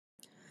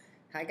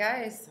Hi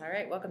guys, all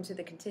right, welcome to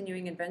the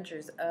continuing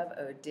adventures of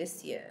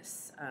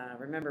Odysseus.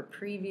 Remember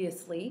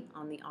previously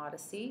on the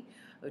Odyssey,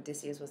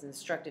 Odysseus was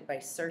instructed by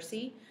Circe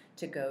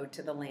to go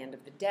to the land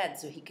of the dead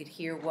so he could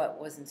hear what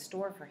was in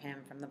store for him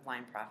from the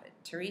blind prophet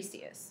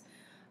Tiresias.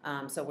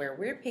 So where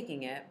we're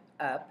picking it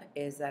up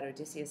is that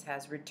Odysseus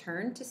has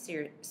returned to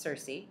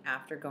Circe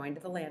after going to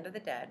the land of the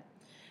dead,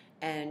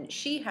 and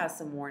she has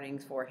some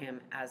warnings for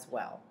him as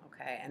well.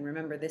 Okay, and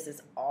remember this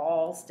is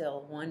all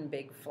still one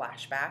big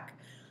flashback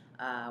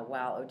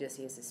while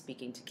Odysseus is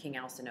speaking to King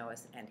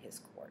Alcinous and his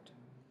court.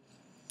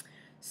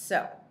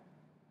 So,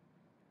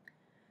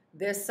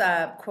 this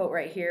quote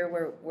right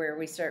here, where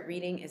we start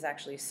reading, is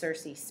actually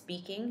Circe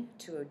speaking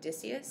to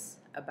Odysseus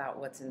about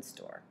what's in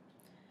store.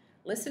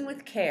 Listen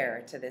with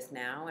care to this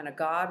now, and a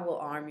god will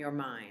arm your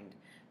mind.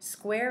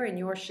 Square in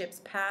your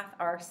ship's path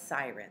are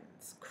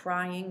sirens,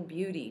 crying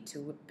beauty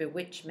to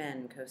bewitch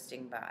men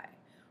coasting by.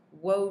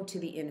 Woe to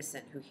the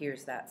innocent who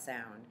hears that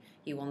sound.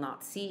 He will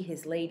not see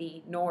his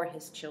lady, nor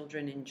his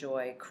children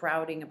enjoy,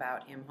 crowding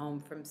about him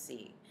home from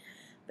sea.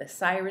 The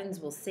sirens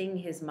will sing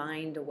his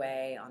mind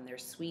away on their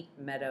sweet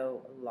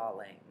meadow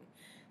lolling.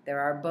 There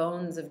are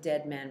bones of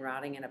dead men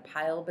rotting in a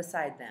pile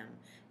beside them,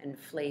 and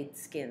flayed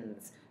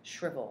skins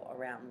shrivel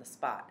around the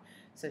spot.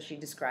 So she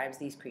describes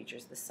these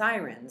creatures, the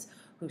sirens,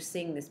 who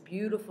sing this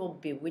beautiful,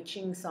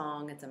 bewitching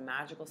song. It's a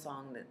magical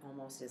song that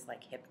almost is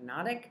like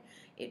hypnotic.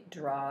 It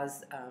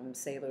draws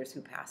sailors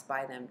who pass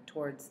by them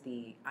towards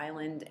the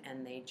island,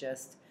 and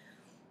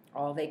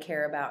all they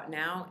care about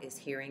now is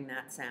hearing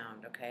that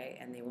sound, okay?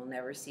 And they will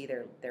never see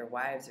their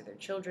wives or their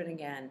children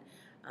again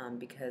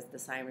because the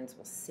sirens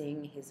will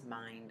sing his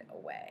mind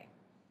away.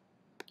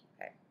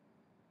 Okay.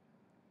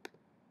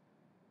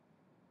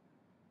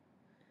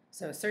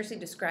 So Circe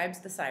describes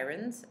the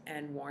sirens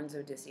and warns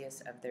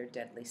Odysseus of their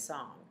deadly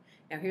song.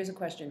 Now here's a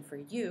question for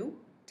you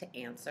to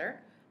answer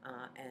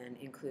and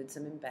include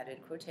some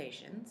embedded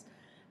quotations.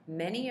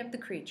 Many of the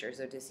creatures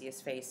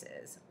Odysseus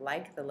faces,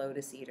 like the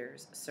lotus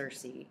eaters,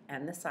 Circe,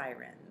 and the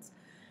sirens,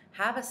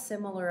 have a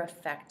similar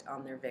effect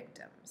on their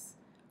victims.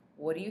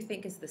 What do you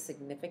think is the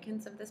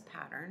significance of this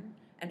pattern,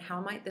 and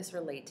how might this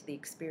relate to the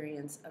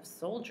experience of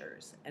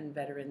soldiers and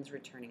veterans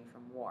returning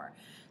from war?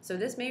 So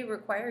this may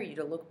require you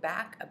to look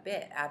back a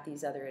bit at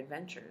these other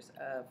adventures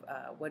of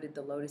what did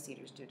the lotus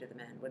eaters do to the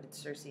men, what did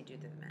Circe do to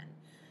the men,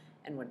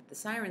 and what did the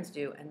sirens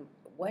do, and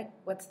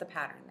what's the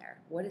pattern there?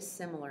 What is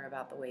similar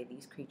about the way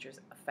these creatures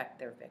affect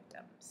their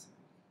victims?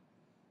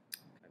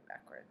 Going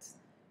backwards.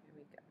 Here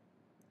we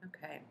go.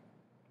 Okay.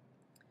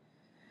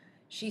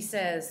 She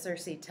says,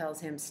 Circe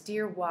tells him,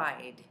 steer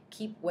wide,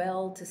 keep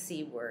well to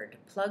seaward,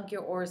 plug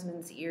your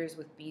oarsmen's ears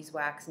with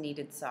beeswax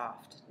kneaded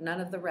soft.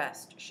 None of the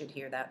rest should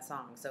hear that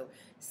song. So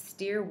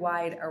steer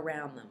wide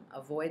around them,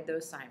 avoid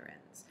those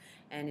sirens.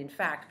 And in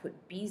fact,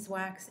 put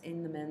beeswax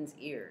in the men's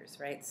ears,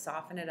 right?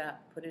 Soften it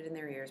up, put it in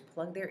their ears,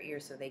 plug their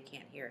ears so they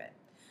can't hear it.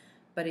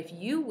 But if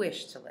you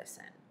wish to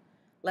listen,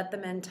 let the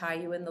men tie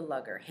you in the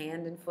lugger,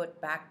 hand and foot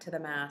back to the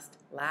mast,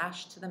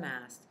 lashed to the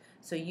mast,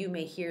 so you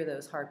may hear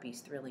those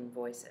harpies' thrilling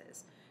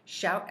voices.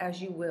 Shout as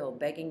you will,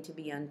 begging to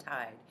be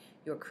untied.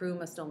 Your crew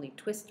must only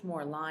twist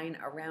more line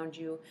around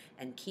you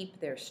and keep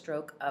their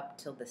stroke up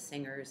till the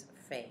singers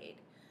fade.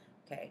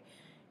 Okay,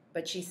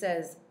 but she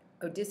says,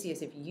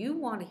 Odysseus, if you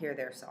want to hear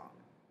their song,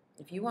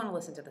 if you want to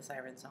listen to the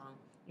siren song,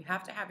 you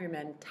have to have your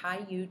men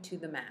tie you to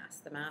the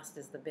mast. The mast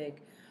is the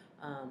big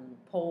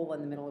pole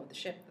in the middle of the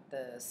ship that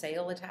the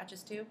sail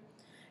attaches to.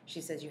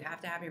 She says you have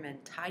to have your men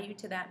tie you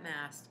to that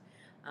mast.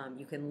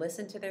 You can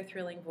listen to their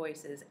thrilling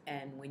voices,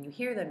 and when you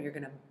hear them, you're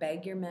going to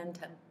beg your men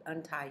to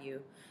untie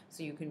you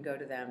so you can go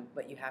to them,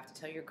 but you have to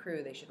tell your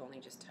crew they should only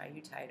just tie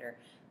you tighter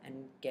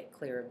and get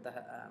clear of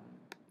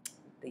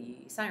the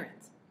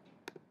sirens.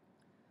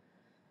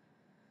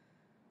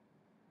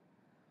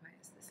 Why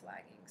is this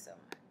lagging so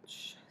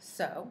much?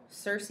 So,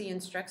 Circe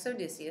instructs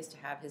Odysseus to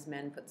have his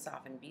men put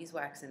softened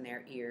beeswax in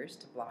their ears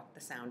to block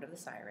the sound of the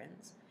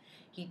sirens.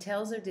 He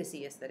tells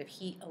Odysseus that if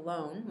he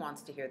alone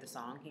wants to hear the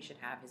song, he should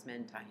have his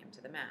men tie him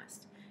to the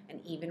mast. And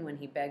even when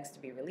he begs to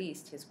be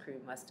released, his crew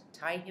must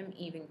tie him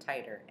even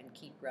tighter and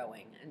keep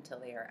rowing until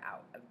they are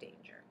out of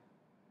danger.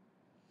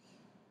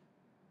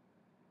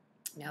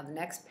 Now the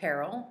next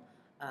peril,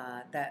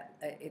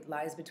 it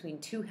lies between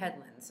two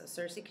headlands. So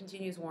Circe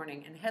continues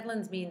warning, and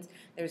headlands means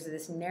there's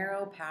this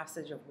narrow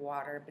passage of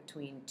water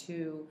between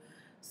two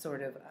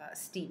sort of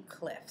steep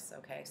cliffs,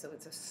 okay? So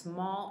it's a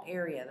small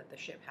area that the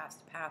ship has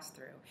to pass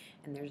through,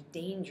 and there's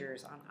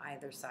dangers on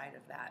either side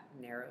of that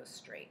narrow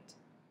strait.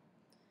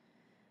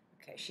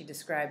 Okay, she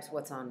describes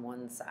what's on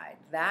one side.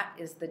 That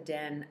is the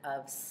den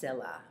of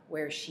Scylla,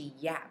 where she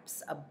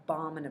yaps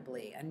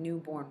abominably, a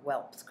newborn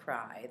whelp's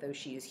cry, though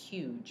she is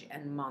huge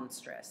and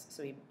monstrous.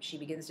 So she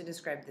begins to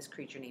describe this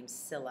creature named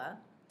Scylla,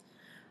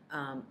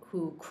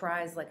 who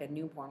cries like a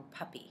newborn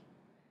puppy.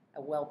 A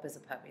whelp is a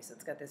puppy, so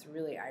it's got this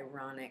really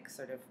ironic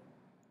sort of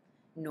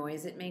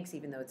noise it makes,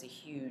 even though it's a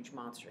huge,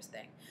 monstrous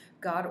thing.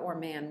 God or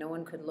man, no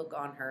one could look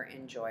on her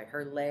in joy.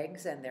 Her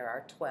legs, and there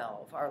are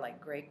 12, are like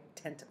great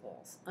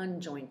tentacles,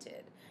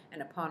 unjointed,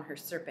 and upon her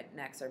serpent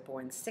necks are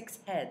borne 6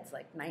 heads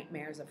like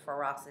nightmares of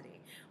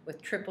ferocity,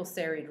 with triple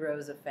serried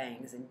rows of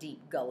fangs and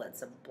deep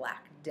gullets of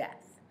black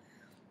death.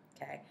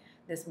 Okay,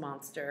 this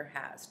monster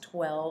has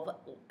 12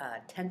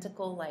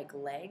 tentacle-like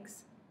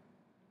legs,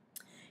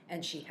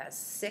 and she has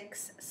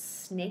 6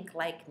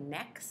 snake-like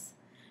necks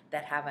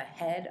that have a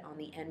head on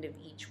the end of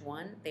each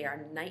one. They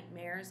are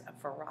nightmares of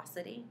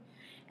ferocity,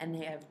 and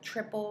they have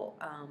triple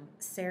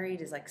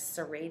serried, is like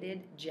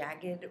serrated,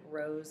 jagged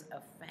rows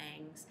of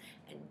fangs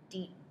and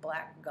deep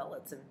black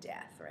gullets of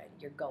death, right?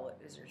 Your gullet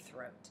is your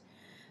throat.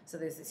 So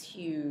there's this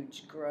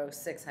huge, gross,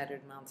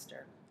 6-headed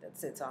monster that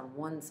sits on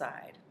one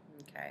side,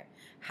 okay?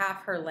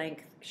 Half her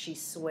length, she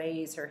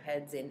sways her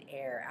heads in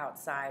air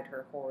outside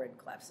her horrid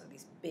cleft. So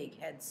these big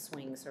heads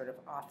swing sort of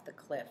off the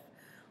cliff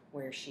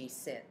where she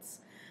sits.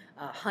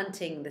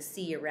 Hunting the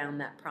sea around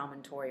that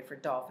promontory for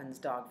dolphins,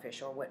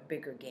 dogfish, or what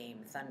bigger game,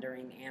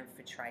 thundering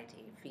amphitrite,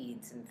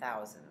 feeds in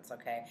thousands,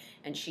 okay?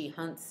 And she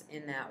hunts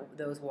in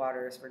those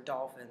waters for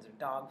dolphins or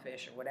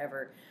dogfish or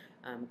whatever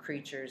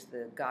creatures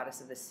the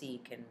goddess of the sea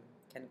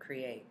can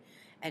create.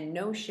 And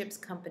no ship's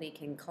company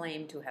can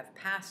claim to have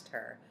passed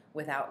her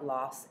without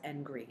loss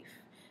and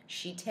grief.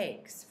 She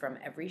takes from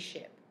every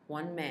ship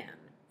 1 man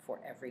for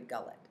every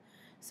gullet.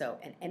 So,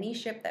 and any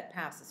ship that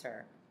passes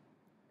her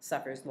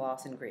suffers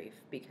loss and grief,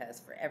 because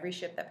for every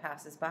ship that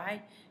passes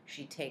by,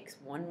 she takes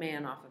 1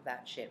 man off of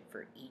that ship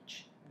for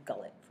each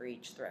gullet, for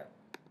each throat.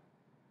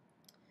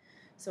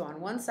 So on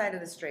one side of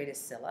the strait is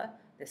Scylla,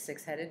 the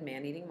 6-headed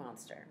man-eating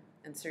monster,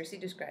 and Circe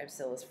describes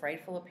Scylla's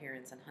frightful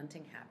appearance and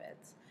hunting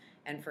habits,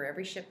 and for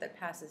every ship that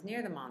passes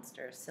near the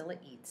monster, Scylla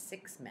eats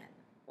 6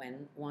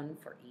 men, 1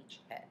 for each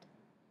head.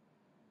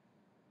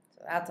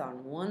 So that's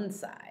on one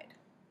side.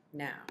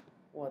 Now,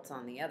 what's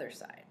on the other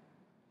side?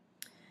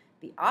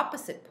 The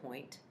opposite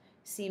point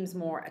seems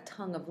more a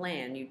tongue of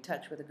land you'd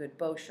touch with a good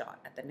bow shot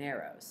at the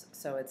Narrows.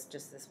 So it's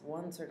just this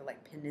one sort of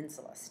like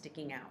peninsula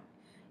sticking out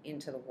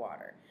into the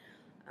water.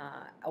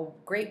 A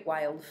great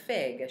wild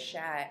fig, a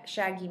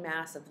shaggy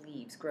mass of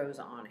leaves, grows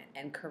on it,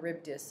 and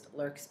Charybdis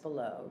lurks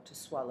below to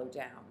swallow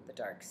down the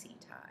dark sea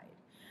tide.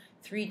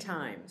 3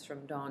 times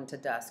from dawn to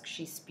dusk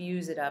she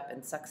spews it up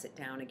and sucks it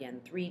down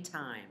again 3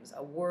 times,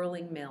 a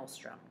whirling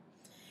maelstrom.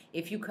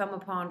 If you come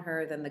upon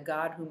her, then the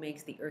god who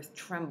makes the earth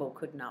tremble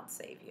could not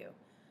save you.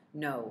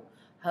 No,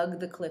 hug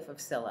the cliff of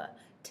Scylla,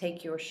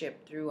 take your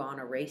ship through on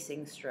a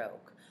racing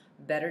stroke.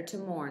 Better to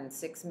mourn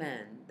 6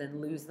 men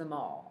than lose them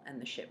all, and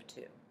the ship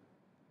too.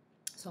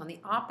 So on the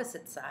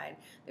opposite side,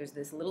 there's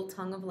this little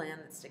tongue of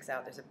land that sticks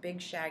out. There's a big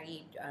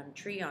shaggy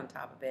tree on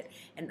top of it,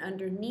 and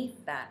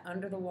underneath that,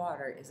 under the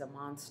water, is a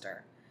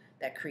monster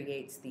that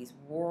creates these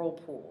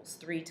whirlpools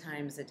 3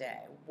 times a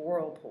day,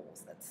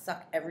 whirlpools that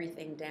suck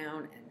everything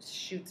down and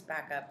shoots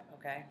back up,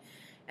 okay?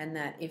 And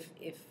that if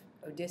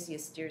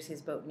Odysseus steers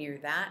his boat near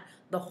that,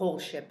 the whole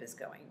ship is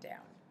going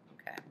down,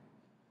 okay?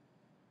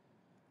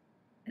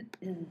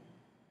 Come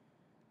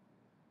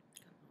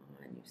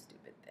on, you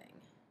stupid thing.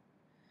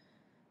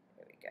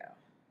 There we go.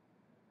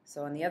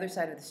 So on the other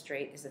side of the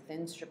strait is a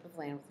thin strip of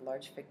land with a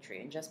large fig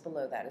tree, and just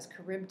below that is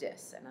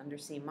Charybdis, an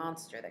undersea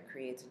monster that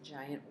creates a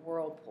giant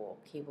whirlpool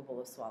capable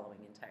of swallowing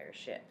entire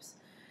ships.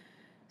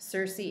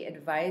 Circe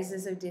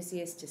advises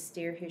Odysseus to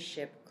steer his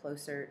ship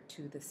closer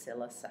to the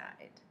Scylla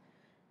side.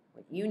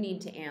 What you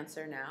need to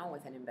answer now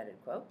with an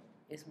embedded quote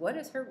is, what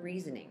is her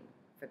reasoning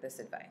for this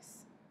advice?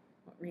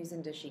 What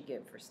reason does she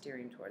give for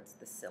steering towards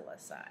the Scylla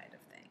side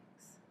of things?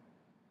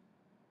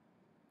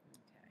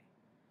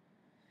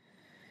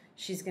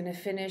 She's going to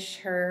finish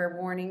her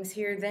warnings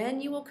here.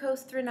 Then you will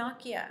coast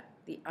Thrinacia,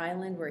 the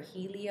island where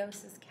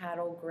Helios's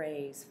cattle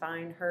graze,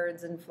 fine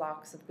herds and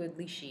flocks of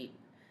goodly sheep.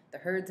 The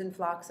herds and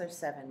flocks are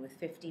 7, with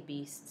 50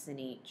 beasts in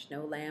each.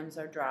 No lambs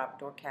are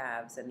dropped or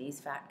calves, and these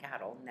fat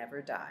cattle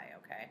never die,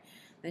 okay?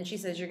 Then she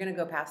says you're going to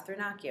go past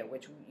Thrinacia,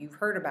 which you've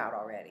heard about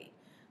already.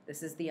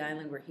 This is the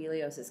island where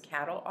Helios's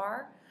cattle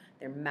are.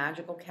 They're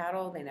magical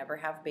cattle. They never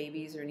have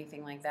babies or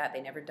anything like that.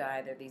 They never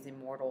die. They're these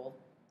immortal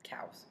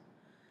cows.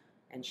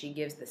 And she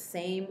gives the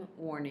same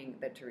warning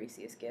that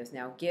Tiresias gives.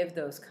 Now give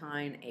those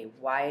kine a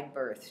wide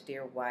berth,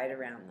 steer wide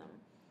around them.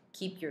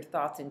 Keep your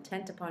thoughts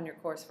intent upon your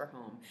course for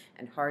home,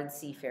 and hard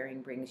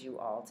seafaring brings you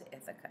all to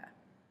Ithaca.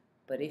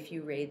 But if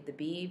you raid the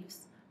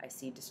beeves, I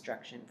see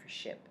destruction for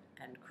ship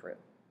and crew.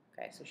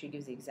 Okay, so she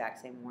gives the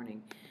exact same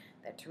warning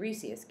that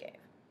Tiresias gave.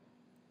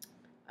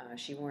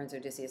 She warns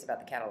Odysseus about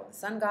the cattle of the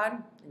sun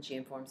god, and she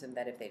informs him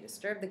that if they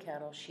disturb the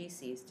cattle, she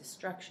sees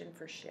destruction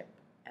for ship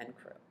and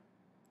crew.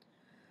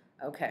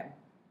 Okay,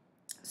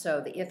 so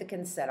the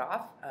Ithacans set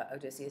off.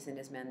 Odysseus and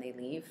his men, they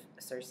leave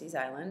Circe's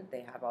island.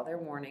 They have all their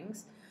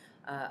warnings.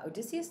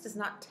 Odysseus does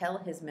not tell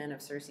his men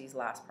of Circe's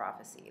last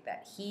prophecy,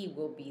 that he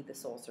will be the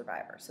sole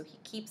survivor. So he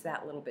keeps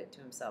that little bit to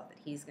himself, that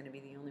he's going to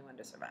be the only one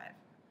to survive.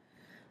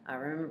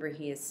 Remember,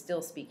 he is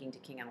still speaking to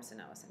King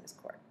Alcinous in his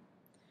court.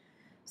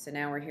 So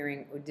now we're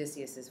hearing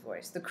Odysseus's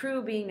voice. The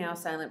crew being now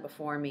silent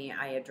before me,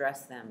 I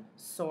address them,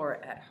 sore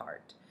at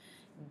heart.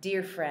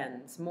 Dear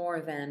friends, more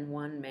than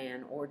one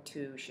man or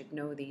two should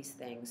know these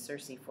things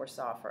Circe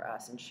foresaw for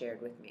us and shared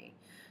with me.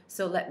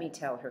 So let me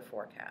tell her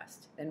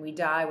forecast. Then we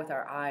die with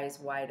our eyes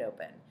wide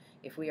open,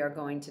 if we are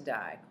going to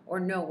die,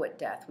 or know what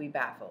death we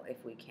baffle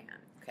if we can.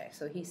 Okay,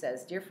 so he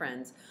says, dear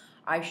friends,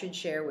 I should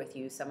share with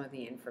you some of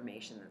the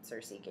information that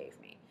Circe gave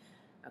me.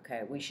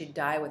 Okay, we should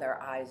die with our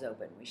eyes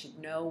open. We should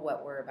know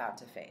what we're about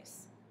to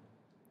face.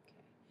 Okay.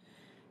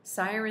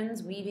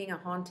 Sirens weaving a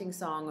haunting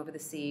song over the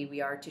sea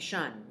we are to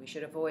shun. We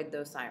should avoid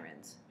those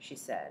sirens, she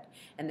said,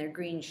 and their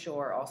green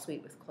shore all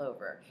sweet with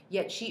clover.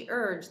 Yet she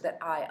urged that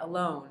I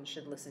alone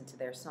should listen to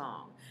their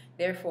song.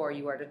 Therefore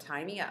you are to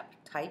tie me up,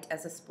 tight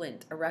as a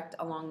splint, erect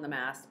along the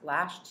mast,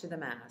 lashed to the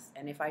mast,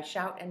 and if I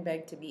shout and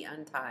beg to be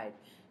untied,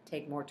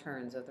 take more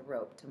turns of the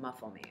rope to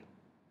muffle me.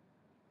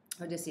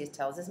 Odysseus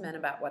tells his men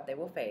about what they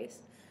will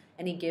face,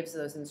 and he gives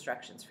those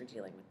instructions for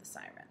dealing with the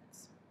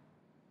sirens.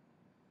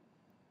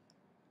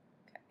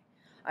 Okay.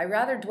 I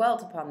rather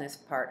dwelt upon this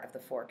part of the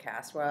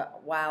forecast,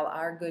 while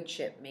our good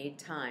ship made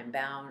time,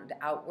 bound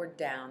outward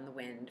down the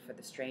wind for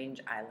the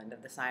strange island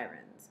of the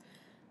Sirens.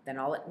 Then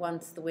all at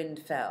once the wind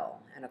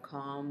fell, and a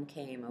calm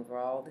came over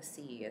all the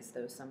sea, as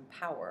though some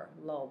power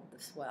lulled the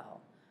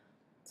swell.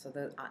 So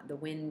the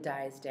wind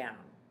dies down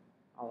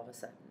all of a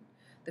sudden.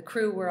 The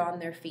crew were on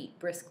their feet,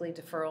 briskly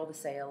to furl the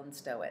sail and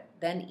stow it.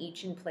 Then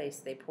each in place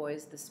they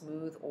poised the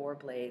smooth oar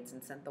blades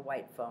and sent the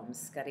white foam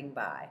scudding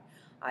by.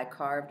 I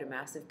carved a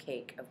massive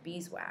cake of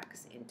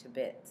beeswax into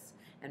bits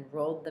and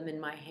rolled them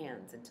in my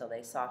hands until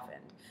they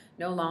softened.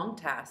 No long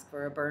task,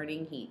 for a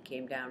burning heat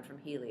came down from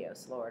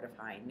Helios, lord of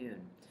high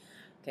noon.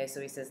 Okay,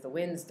 so he says the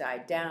winds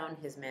died down.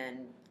 His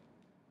men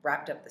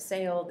wrapped up the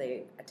sail.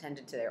 They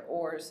attended to their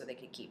oars so they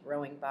could keep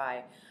rowing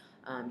by.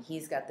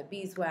 He's got the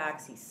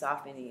beeswax. He's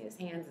softening his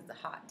hands. It's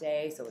a hot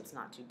day, so it's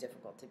not too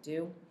difficult to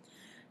do.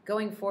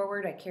 Going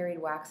forward, I carried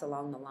wax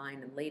along the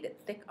line and laid it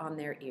thick on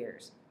their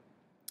ears.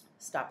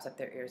 Stops up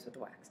their ears with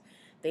wax.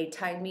 They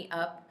tied me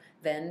up,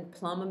 then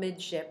plumb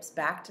amidships,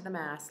 back to the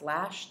mast,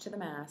 lashed to the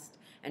mast,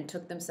 and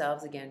took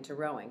themselves again to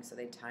rowing. So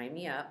they tie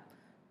me up,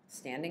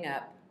 standing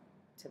up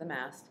to the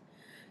mast.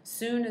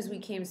 Soon as we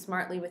came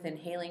smartly within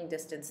hailing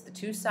distance, the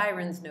two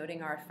sirens,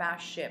 noting our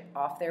fast ship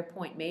off their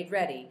point, made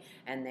ready,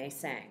 and they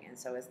sang. And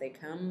so as they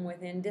come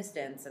within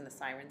distance and the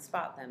sirens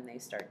spot them, they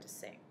start to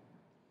sing.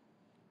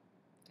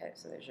 Okay,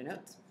 so there's your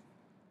notes.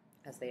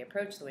 As they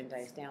approach, the wind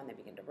dies down, they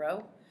begin to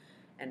row.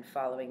 And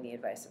following the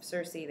advice of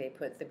Circe, they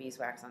put the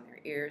beeswax on their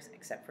ears,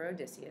 except for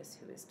Odysseus,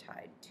 who is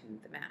tied to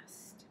the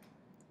mast.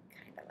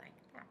 Kind of like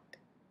that.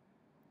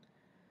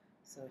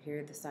 So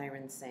here the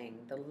sirens sing.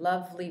 The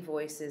lovely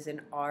voices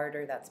in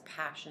ardor, that's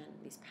passion,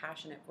 these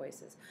passionate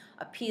voices,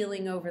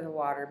 appealing over the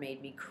water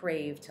made me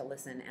crave to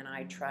listen, and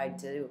I tried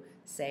to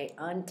say,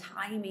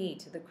 untie me,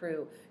 to the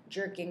crew,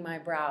 jerking my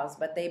brows,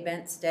 but they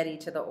bent steady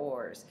to the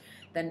oars.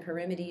 Then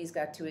Perimedes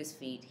got to his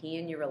feet, he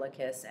and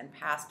Eurylochus, and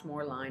passed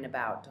more line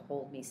about to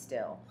hold me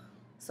still.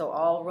 So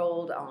all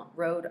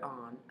rowed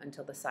on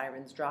until the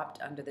sirens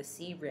dropped under the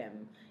sea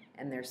rim,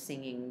 and their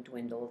singing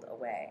dwindled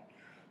away.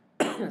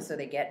 So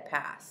they get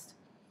past.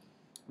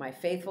 My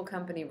faithful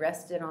company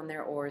rested on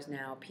their oars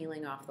now,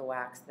 peeling off the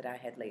wax that I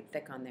had laid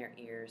thick on their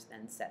ears,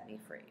 then set me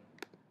free.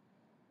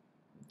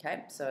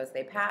 Okay, so as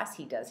they pass,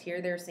 he does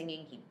hear their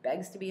singing. He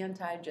begs to be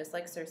untied, just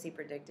like Circe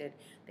predicted.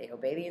 They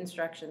obey the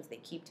instructions. They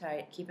keep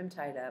him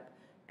tied up,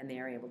 and they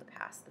are able to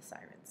pass the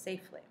sirens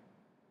safely.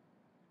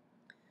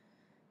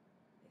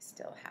 They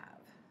still have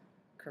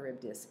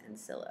Charybdis and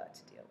Scylla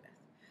to deal with.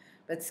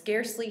 But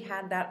scarcely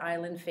had that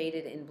island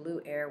faded in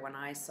blue air when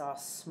I saw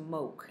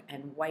smoke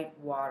and white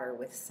water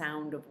with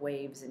sound of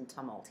waves in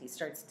tumult. He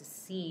starts to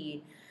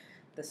see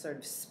the sort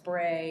of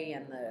spray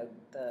and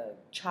the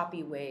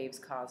choppy waves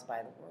caused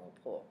by the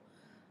whirlpool.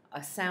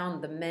 A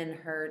sound the men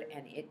heard,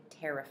 and it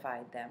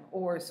terrified them.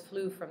 Oars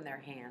flew from their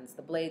hands.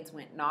 The blades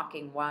went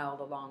knocking wild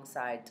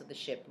alongside till the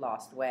ship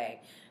lost way,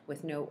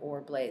 with no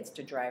oar blades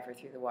to drive her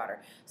through the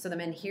water. So the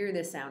men hear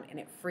this sound, and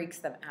it freaks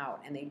them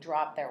out, and they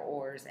drop their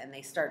oars, and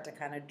they start to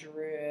kind of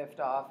drift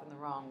off in the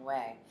wrong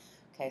way.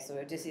 Okay, so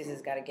Odysseus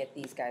has got to get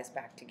these guys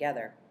back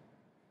together.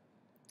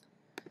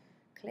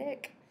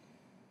 Click.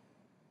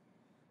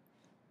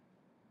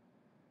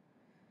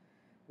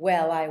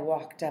 Well, I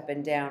walked up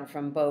and down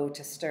from bow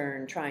to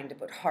stern, trying to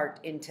put heart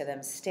into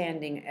them,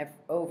 standing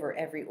over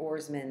every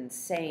oarsman,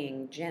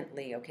 saying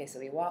gently, okay, so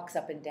he walks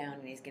up and down,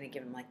 and he's going to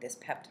give him like this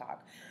pep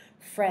talk.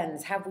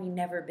 Friends, have we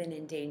never been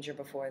in danger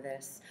before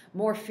this?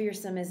 More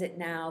fearsome is it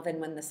now than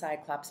when the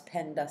Cyclops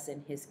penned us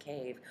in his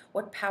cave.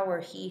 What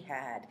power he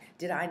had!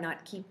 Did I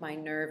not keep my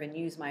nerve and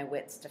use my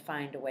wits to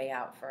find a way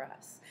out for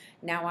us?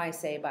 Now I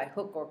say, by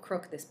hook or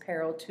crook, this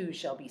peril too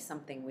shall be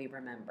something we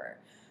remember.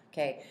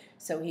 Okay,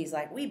 so he's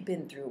like, we've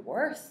been through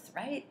worse,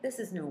 right? This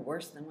is no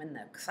worse than when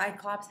the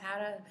Cyclops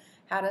had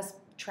us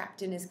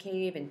trapped in his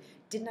cave, and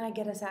didn't I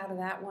get us out of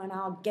that one?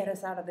 I'll get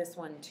us out of this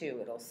one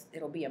too.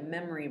 It'll be a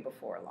memory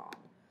before long.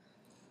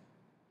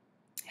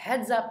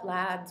 Heads up,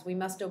 lads, we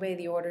must obey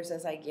the orders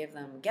as I give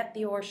them. Get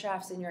the oar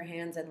shafts in your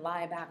hands and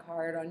lie back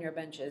hard on your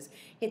benches.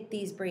 Hit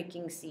these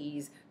breaking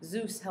seas.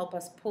 Zeus, help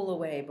us pull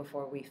away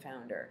before we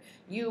founder.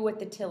 You at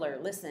the tiller,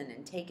 listen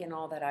and take in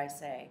all that I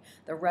say.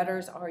 The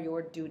rudders are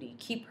your duty.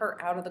 Keep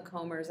her out of the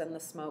combers and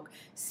the smoke.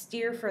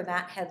 Steer for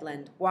that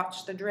headland.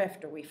 Watch the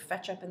drift, or we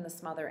fetch up in the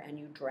smother and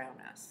you drown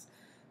us.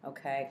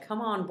 Okay,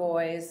 come on,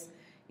 boys.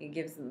 He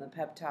gives them the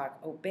pep talk.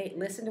 Obey,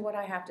 listen to what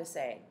I have to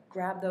say.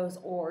 Grab those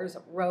oars,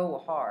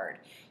 row hard.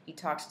 He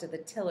talks to the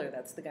tiller,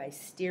 that's the guy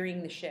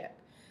steering the ship.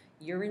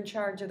 You're in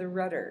charge of the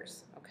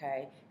rudders,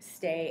 okay?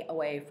 Stay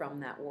away from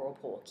that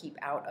whirlpool. Keep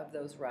out of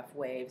those rough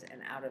waves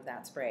and out of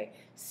that spray.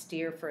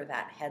 Steer for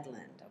that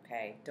headland,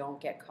 okay? Don't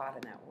get caught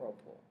in that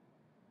whirlpool.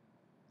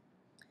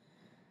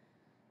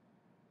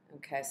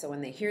 Okay, so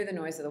when they hear the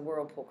noise of the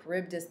whirlpool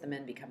Charybdis, the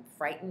men become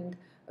frightened.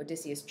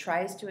 Odysseus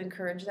tries to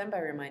encourage them by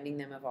reminding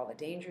them of all the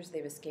dangers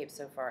they've escaped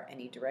so far, and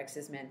he directs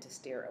his men to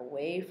steer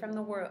away from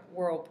the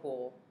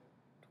whirlpool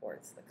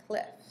towards the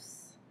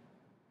cliffs.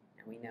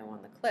 And we know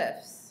on the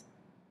cliffs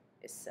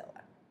is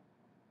Scylla.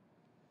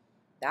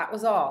 That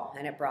was all,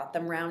 and it brought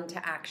them round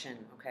to action.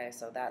 Okay,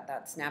 so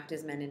that snapped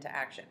his men into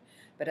action.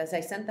 But as I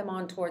sent them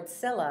on towards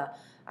Scylla,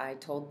 I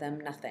told them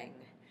nothing,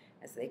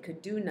 as they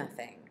could do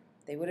nothing.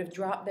 They would have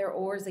dropped their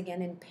oars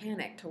again in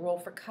panic to roll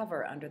for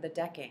cover under the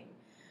decking.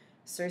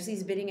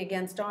 Circe's bidding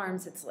against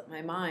arms had slipped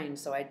my mind,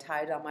 so I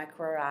tied on my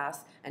cuirass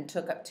and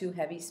took up 2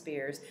 heavy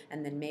spears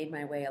and then made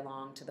my way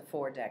along to the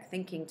foredeck,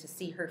 thinking to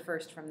see her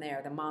first from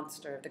there, the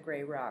monster of the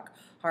gray rock,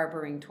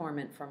 harboring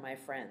torment for my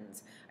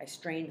friends. I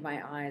strained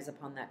my eyes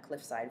upon that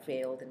cliffside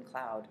veiled in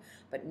cloud,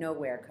 but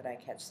nowhere could I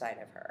catch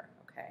sight of her.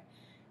 Okay,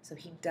 so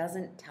he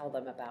doesn't tell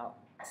them about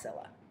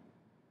Scylla.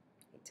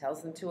 He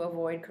tells them to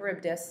avoid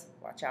Charybdis,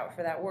 watch out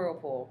for that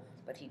whirlpool,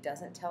 but he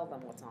doesn't tell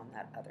them what's on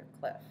that other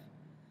cliff.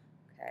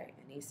 Okay,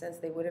 and he says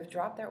they would have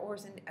dropped their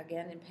oars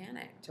again in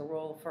panic to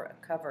roll for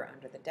cover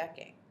under the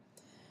decking.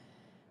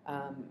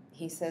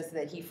 He says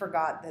that he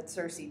forgot that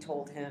Circe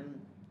told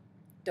him,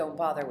 don't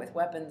bother with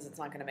weapons, it's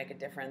not going to make a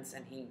difference,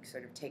 and he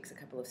sort of takes a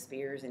couple of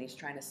spears and he's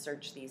trying to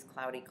search these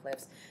cloudy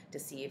cliffs to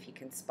see if he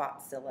can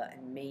spot Scylla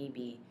and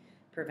maybe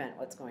prevent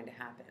what's going to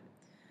happen.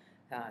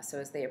 So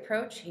as they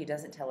approach, he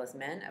doesn't tell his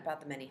men about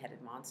the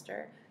many-headed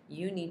monster.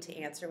 You need to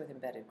answer with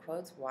embedded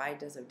quotes, why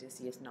does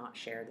Odysseus not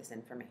share this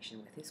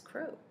information with his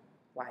crew?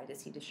 Why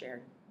does he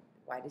decide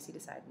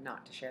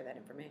not to share that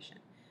information?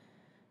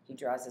 He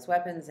draws his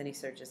weapons and he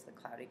searches the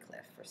cloudy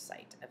cliff for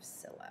sight of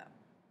Scylla.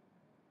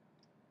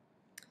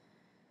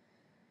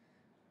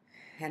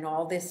 And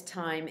all this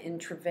time in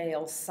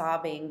travail,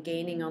 sobbing,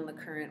 gaining on the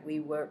current, we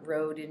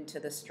rowed into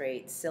the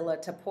strait, Scylla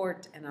to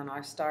port, and on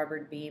our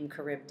starboard beam,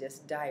 Charybdis,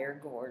 dire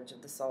gorge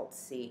of the salt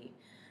sea.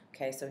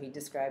 Okay, so he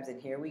describes it.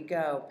 Here we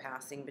go,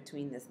 passing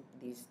between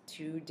these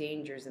 2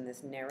 dangers in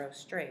this narrow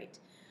strait.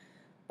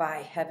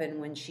 By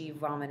heaven, when she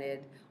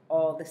vomited,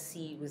 all the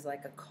sea was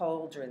like a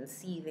cauldron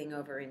seething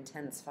over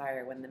intense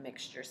fire when the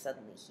mixture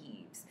suddenly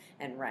heaves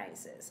and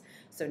rises.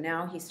 So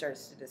now he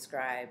starts to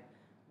describe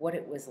what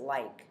it was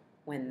like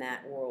when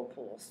that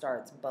whirlpool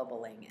starts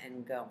bubbling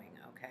and going,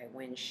 okay?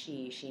 When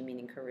she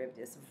meaning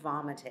Charybdis,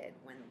 vomited,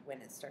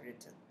 when it started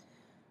to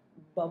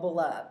bubble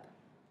up,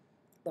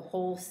 the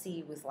whole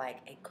sea was like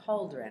a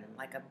cauldron,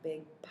 like a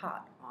big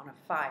pot on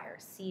a fire,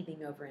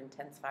 seething over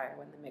intense fire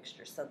when the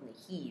mixture suddenly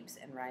heaves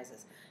and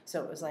rises.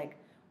 So it was like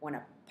when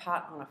a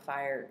pot on a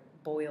fire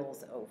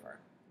boils over,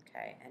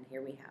 okay? And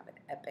here we have an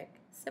epic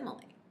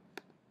simile.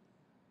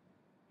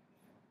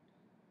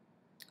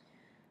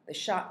 The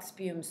shot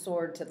spume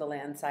soared to the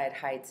landside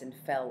heights and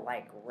fell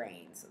like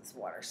rain. So this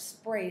water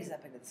sprays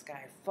up into the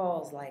sky,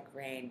 falls like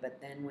rain.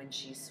 But then when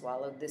she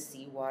swallowed the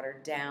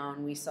seawater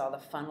down, we saw the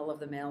funnel of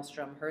the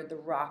maelstrom, heard the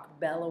rock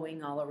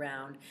bellowing all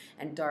around,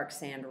 and dark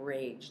sand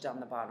raged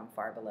on the bottom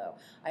far below.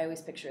 I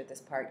always picture at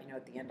this part,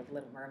 at the end of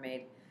Little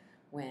Mermaid,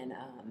 when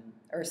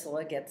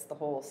Ursula gets the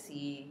whole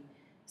sea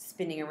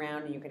spinning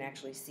around and you can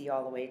actually see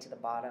all the way to the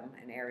bottom,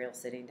 and Ariel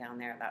sitting down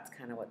there. That's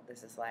kind of what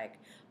this is like.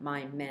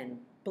 My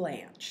men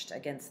blanched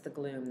against the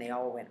gloom. They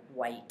all went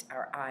white.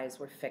 Our eyes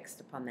were fixed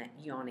upon that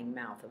yawning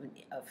mouth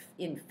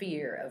in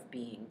fear of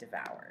being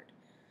devoured.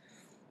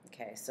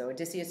 Okay, so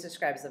Odysseus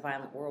describes the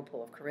violent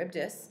whirlpool of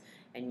Charybdis,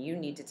 and you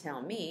need to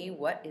tell me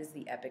what is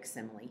the epic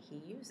simile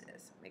he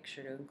uses. Make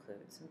sure to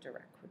include some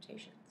direct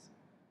quotations.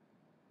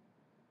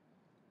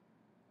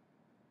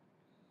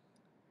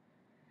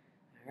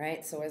 All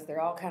right, so as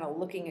they're all kind of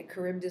looking at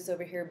Charybdis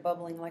over here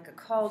bubbling like a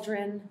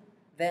cauldron,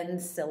 then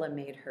Scylla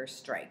made her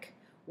strike,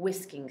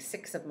 whisking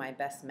 6 of my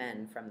best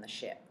men from the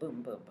ship.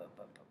 Boom, boom, boom,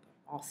 boom, boom,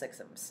 boom. All 6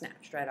 of them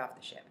snatched right off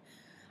the ship.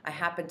 I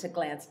happened to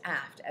glance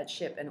aft at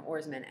ship and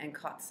oarsmen and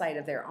caught sight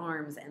of their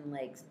arms and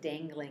legs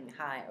dangling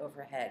high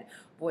overhead.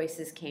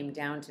 Voices came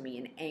down to me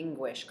in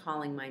anguish,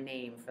 calling my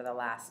name for the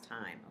last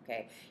time,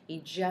 okay? He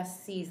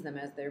just sees them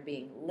as they're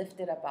being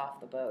lifted up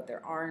off the boat,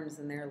 their arms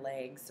and their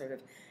legs sort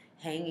of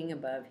hanging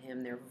above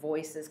him, their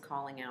voices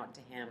calling out to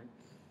him.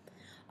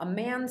 A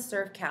man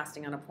surf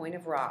casting on a point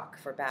of rock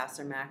for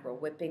bass or mackerel,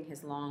 whipping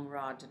his long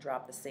rod to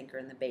drop the sinker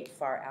and the bait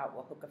far out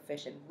will hook a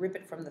fish and rip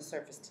it from the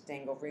surface to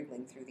dangle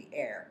wriggling through the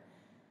air.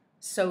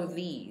 So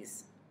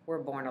these were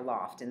borne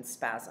aloft in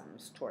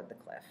spasms toward the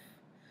cliff.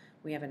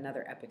 We have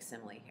another epic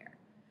simile here.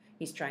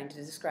 He's trying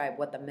to describe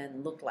what the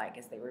men looked like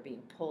as they were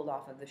being pulled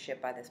off of the ship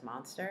by this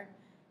monster.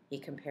 He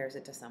compares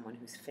it to someone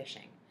who's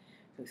fishing,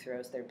 who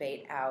throws their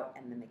bait out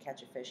and then they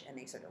catch a fish and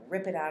they sort of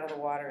rip it out of the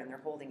water and they're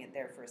holding it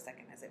there for a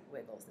second as it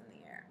wiggles in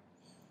the air.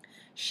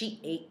 She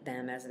ate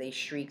them as they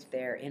shrieked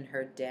there in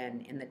her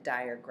den in the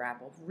dire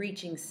grapple,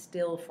 reaching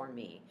still for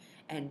me,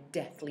 and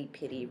deathly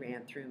pity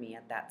ran through me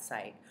at that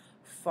sight.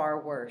 Far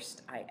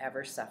worst I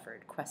ever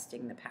suffered,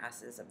 questing the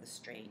passes of the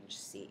strange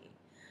sea.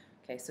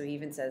 Okay, so he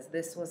even says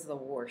this was the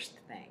worst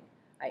thing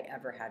I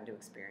ever had to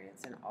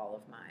experience in all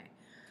of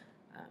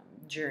my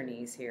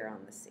journeys here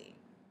on the sea.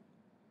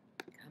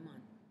 Come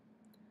on.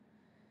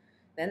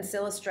 Then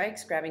Scylla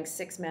strikes, grabbing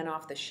 6 men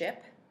off the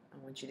ship.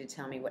 I want you to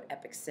tell me what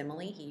epic simile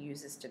he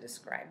uses to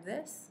describe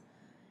this.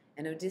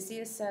 And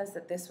Odysseus says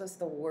that this was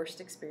the worst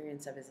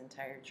experience of his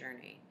entire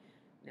journey.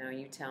 Now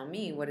you tell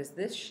me, what does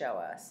this show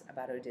us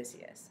about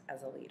Odysseus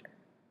as a leader?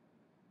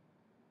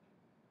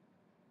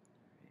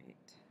 Right.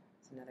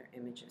 There's another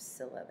image of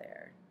Scylla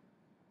there.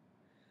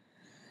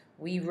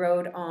 We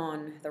rode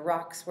on. The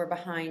rocks were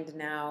behind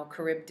now,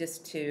 Charybdis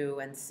too,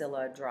 and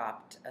Scylla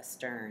dropped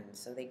astern.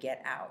 So they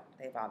get out.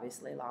 They've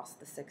obviously lost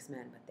the 6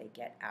 men, but they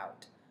get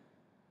out.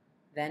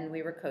 Then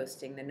we were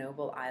coasting the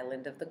noble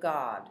island of the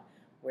god,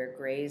 where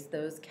grazed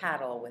those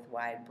cattle with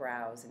wide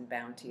brows and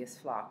bounteous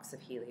flocks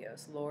of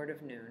Helios, lord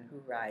of noon,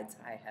 who rides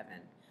high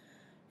heaven.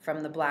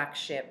 From the black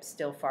ship,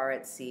 still far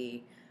at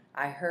sea,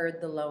 I heard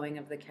the lowing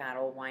of the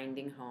cattle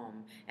winding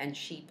home, and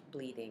sheep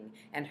bleating,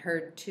 and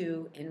heard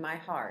too in my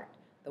heart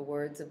the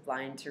words of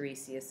blind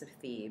Tiresias of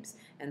Thebes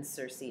and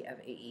Circe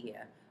of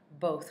Aea.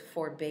 Both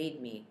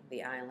forbade me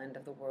the island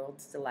of the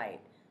world's delight,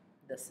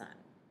 the sun.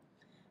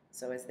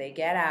 So as they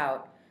get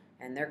out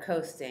and they're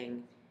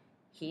coasting,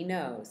 he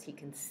knows, he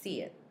can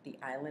see it, the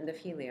island of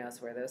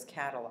Helios where those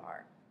cattle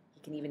are. He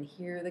can even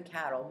hear the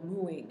cattle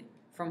mooing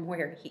from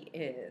where he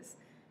is.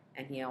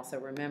 And he also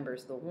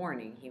remembers the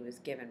warning he was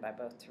given by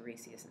both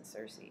Tiresias and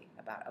Circe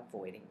about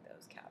avoiding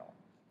those cattle.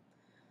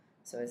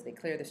 So as they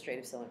clear the Strait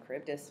of Scylla and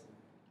Charybdis,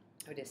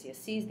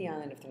 Odysseus sees the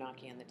island of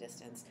Thrinacia in the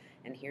distance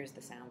and hears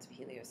the sounds of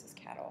Helios'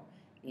 cattle.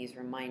 He's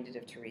reminded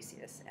of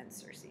Tiresias and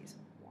Circe's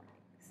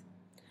warnings.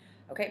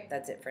 Okay,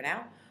 that's it for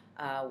now.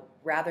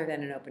 Rather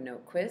than an open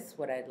note quiz,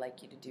 what I'd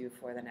like you to do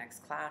for the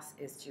next class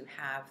is to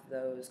have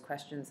those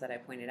questions that I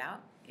pointed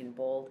out in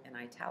bold and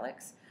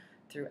italics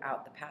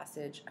throughout the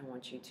passage. I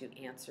want you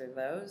to answer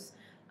those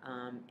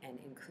and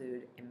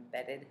include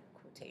embedded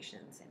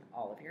quotations in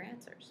all of your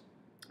answers.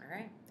 All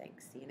right,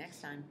 thanks. See you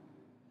next time.